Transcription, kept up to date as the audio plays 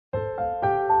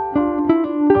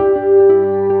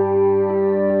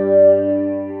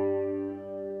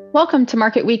Welcome to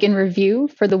Market Week in Review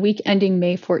for the week ending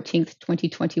May 14th,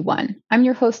 2021. I'm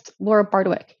your host, Laura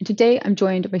Bardowick, and today I'm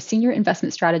joined by Senior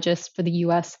Investment Strategist for the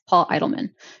U.S., Paul Eidelman.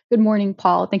 Good morning,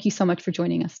 Paul. Thank you so much for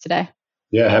joining us today.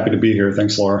 Yeah, happy to be here.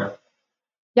 Thanks, Laura.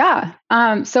 Yeah,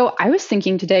 so I was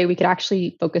thinking today we could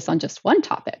actually focus on just one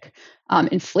topic.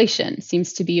 Inflation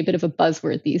seems to be a bit of a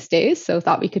buzzword these days, so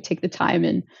thought we could take the time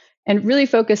and really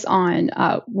focus on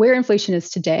where inflation is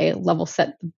today, level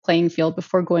set the playing field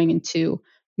before going into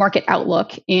market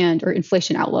outlook or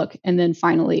inflation outlook, and then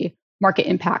finally market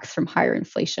impacts from higher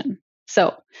inflation.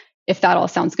 So if that all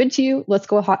sounds good to you, let's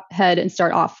go ahead and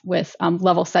start off with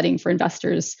level setting for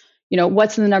investors.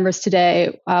 What's in the numbers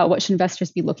today? What should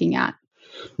investors be looking at?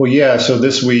 Well, yeah, so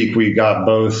this week we got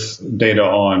both data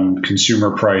on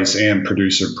consumer price and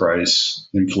producer price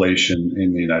inflation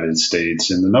in the United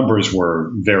States, and the numbers were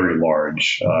very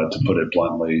large, to put it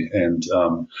bluntly. And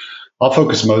I'll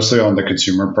focus mostly on the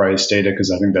consumer price data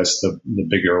because I think that's the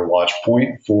bigger watch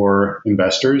point for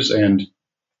investors. And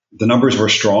the numbers were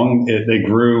strong. They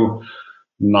grew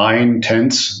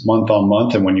 9/10 month on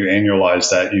month. And when you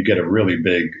annualize that, you get a really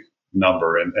big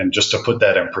number. And just to put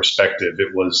that in perspective,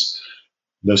 it was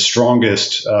the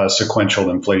strongest sequential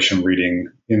inflation reading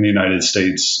in the United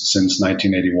States since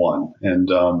 1981.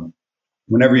 And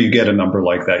whenever you get a number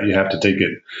like that, you have to take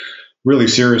it really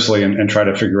seriously and try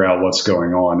to figure out what's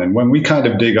going on. And when we kind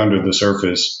of dig under the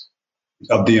surface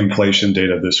of the inflation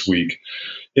data this week,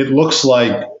 it looks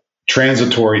like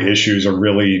transitory issues are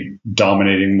really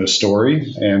dominating the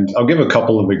story. And I'll give a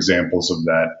couple of examples of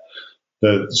that.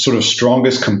 The sort of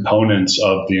strongest components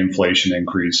of the inflation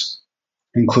increase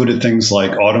included things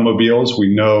like automobiles.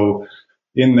 We know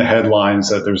in the headlines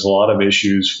that there's a lot of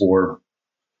issues for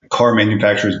car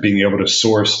manufacturers being able to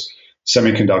source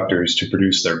semiconductors to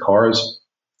produce their cars.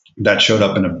 That showed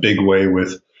up in a big way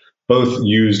with both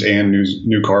used and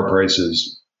new car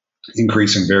prices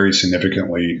increasing very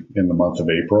significantly in the month of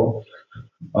April.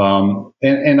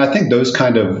 And I think those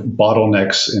kind of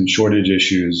bottlenecks and shortage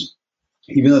issues,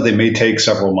 even though they may take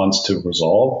several months to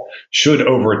resolve, should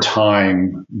over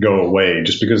time go away,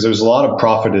 just because there's a lot of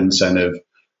profit incentive,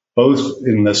 both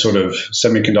in the sort of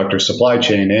semiconductor supply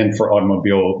chain and for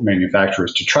automobile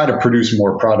manufacturers to try to produce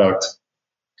more product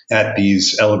at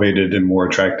these elevated and more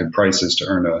attractive prices to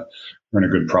earn a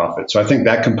good profit. So I think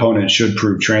that component should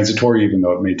prove transitory, even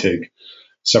though it may take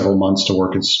several months to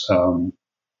work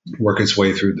its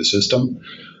way through the system.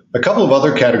 A couple of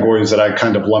other categories that I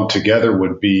kind of lumped together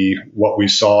would be what we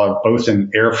saw both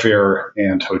in airfare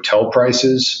and hotel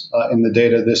prices in the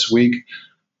data this week.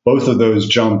 Both of those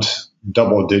jumped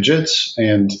double digits.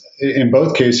 And in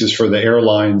both cases for the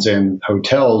airlines and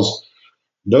hotels,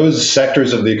 those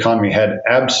sectors of the economy had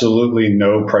absolutely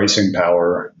no pricing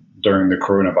power during the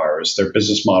coronavirus. Their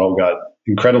business model got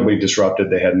incredibly disrupted.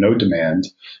 They had no demand.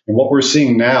 And what we're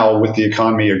seeing now with the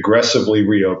economy aggressively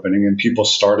reopening and people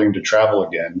starting to travel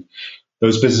again,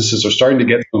 those businesses are starting to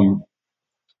get some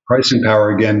pricing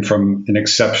power again from an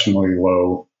exceptionally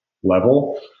low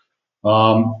level.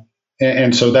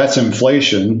 And so that's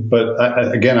inflation. But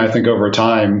again, I think over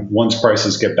time, once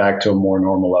prices get back to a more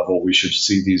normal level, we should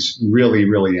see these really,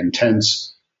 really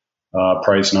intense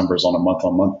price numbers on a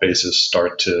month-on-month basis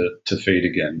start to fade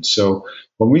again. So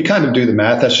when we kind of do the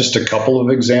math, that's just a couple of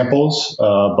examples.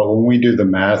 But when we do the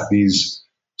math, these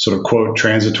sort of quote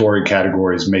transitory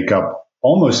categories make up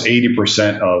almost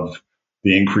 80% of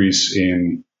the increase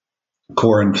in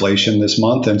core inflation this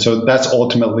month. And so that's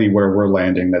ultimately where we're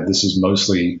landing, that this is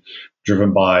mostly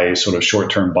driven by sort of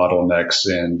short-term bottlenecks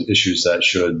and issues that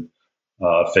should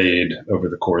fade over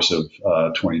the course of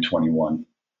 2021.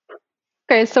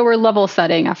 Okay, so we're level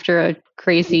setting after a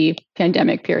crazy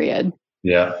pandemic period.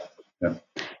 Yeah.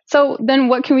 So then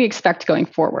what can we expect going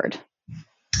forward?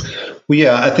 Well,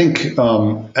 yeah, I think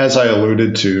as I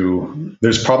alluded to,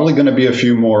 there's probably going to be a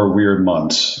few more weird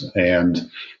months. And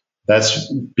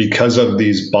that's because of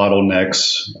these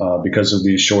bottlenecks, because of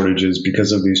these shortages,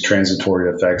 because of these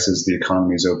transitory effects as the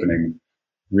economy is opening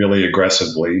really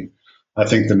aggressively. I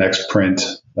think the next print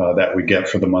that we get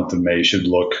for the month of May should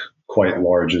look quite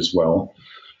large as well.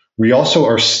 We also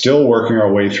are still working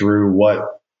our way through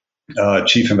what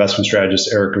Chief Investment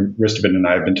Strategist Eric Ristabin and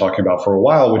I have been talking about for a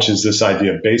while, which is this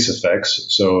idea of base effects.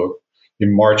 So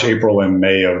in March, April, and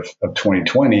May of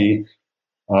 2020,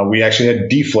 we actually had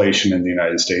deflation in the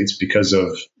United States because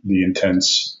of the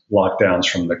intense lockdowns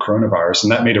from the coronavirus.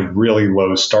 And that made a really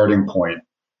low starting point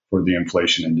for the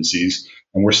inflation indices.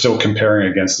 And we're still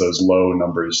comparing against those low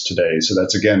numbers today. So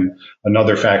that's, again,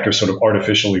 another factor sort of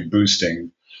artificially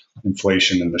boosting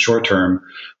inflation in the short term,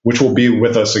 which will be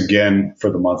with us again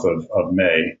for the month of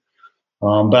May.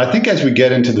 But I think as we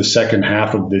get into the second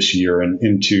half of this year and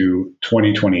into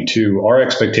 2022, our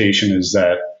expectation is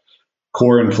that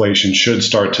core inflation should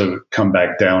start to come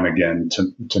back down again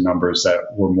to numbers that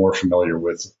we're more familiar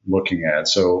with looking at.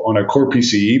 So on a core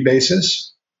PCE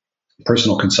basis,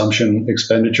 personal consumption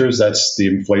expenditures, that's the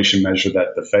inflation measure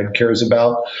that the Fed cares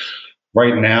about.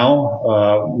 Right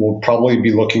now, we'll probably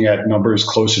be looking at numbers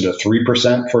closer to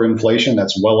 3% for inflation.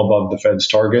 That's well above the Fed's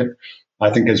target. I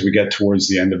think as we get towards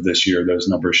the end of this year, those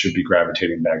numbers should be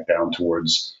gravitating back down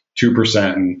towards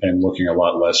 2% and looking a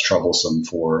lot less troublesome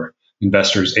for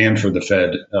investors and for the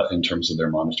Fed in terms of their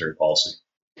monetary policy.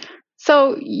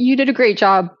 So you did a great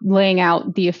job laying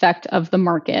out the effect of the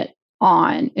market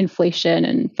on inflation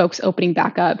and folks opening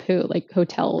back up, who like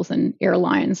hotels and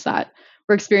airlines that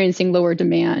were experiencing lower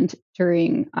demand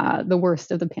during the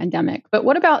worst of the pandemic. But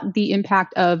what about the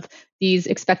impact of these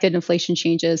expected inflation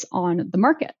changes on the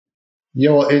market?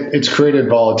 Yeah, well, it's created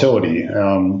volatility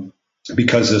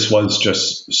because this was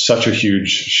just such a huge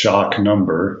shock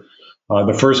number.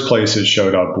 The first place it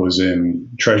showed up was in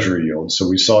Treasury yields. So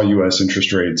we saw U.S.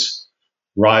 interest rates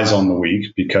rise on the week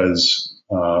because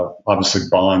obviously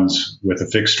bonds with a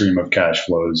fixed stream of cash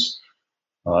flows,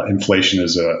 inflation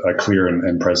is a clear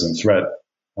and present threat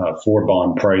for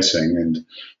bond pricing. And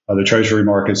the Treasury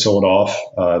market sold off.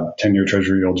 10-year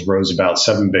Treasury yields rose about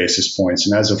 7 basis points.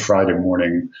 And as of Friday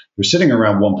morning, they're sitting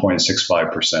around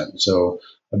 1.65%. So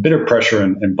a bit of pressure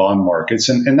in bond markets.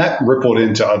 And that rippled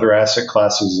into other asset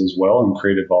classes as well and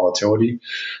created volatility.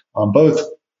 Both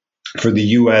for the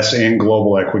U.S. and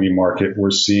global equity market,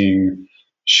 we're seeing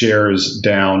shares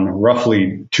down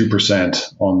roughly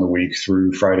 2% on the week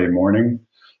through Friday morning.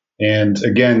 And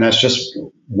again, that's just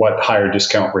what higher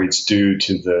discount rates do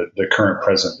to the current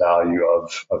present value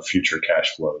of future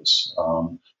cash flows.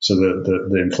 So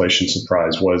the inflation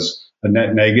surprise was a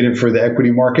net negative for the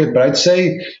equity market, but I'd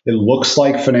say it looks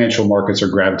like financial markets are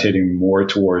gravitating more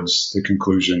towards the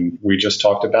conclusion we just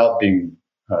talked about, being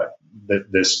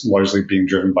this largely being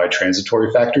driven by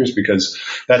transitory factors, because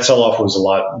that sell-off was a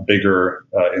lot bigger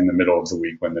in the middle of the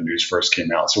week when the news first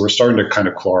came out. So we're starting to kind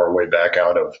of claw our way back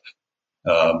out of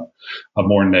a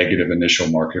more negative initial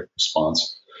market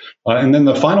response. And then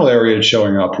the final area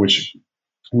showing up, which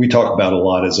we talk about a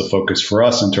lot as a focus for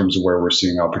us in terms of where we're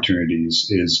seeing opportunities,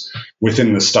 is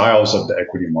within the styles of the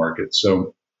equity market.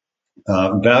 So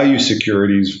value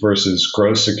securities versus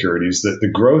growth securities,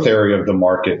 the growth area of the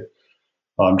market,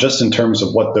 just in terms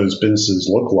of what those businesses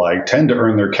look like, tend to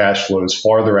earn their cash flows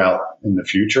farther out in the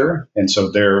future. And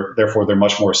so therefore they're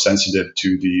much more sensitive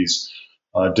to these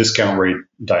discount rate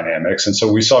dynamics. And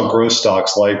so we saw growth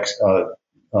stocks like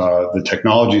the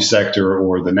technology sector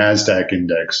or the NASDAQ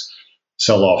index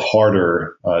sell off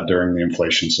harder during the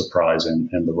inflation surprise and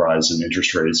the rise in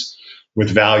interest rates,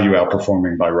 with value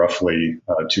outperforming by roughly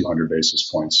 200 basis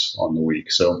points on the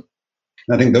week. So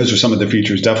I think those are some of the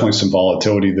features, definitely some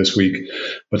volatility this week,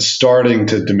 but starting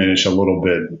to diminish a little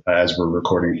bit as we're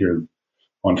recording here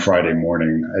on Friday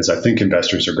morning, as I think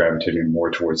investors are gravitating more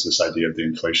towards this idea of the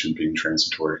inflation being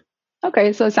transitory.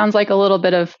 Okay, so it sounds like a little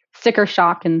bit of sticker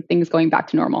shock and things going back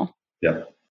to normal. Yeah.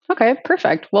 Okay,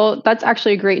 perfect. Well, that's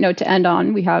actually a great note to end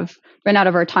on. We have run out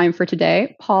of our time for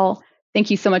today. Paul,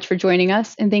 thank you so much for joining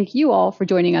us, and thank you all for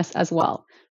joining us as well.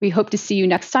 We hope to see you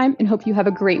next time and hope you have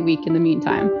a great week in the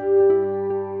meantime.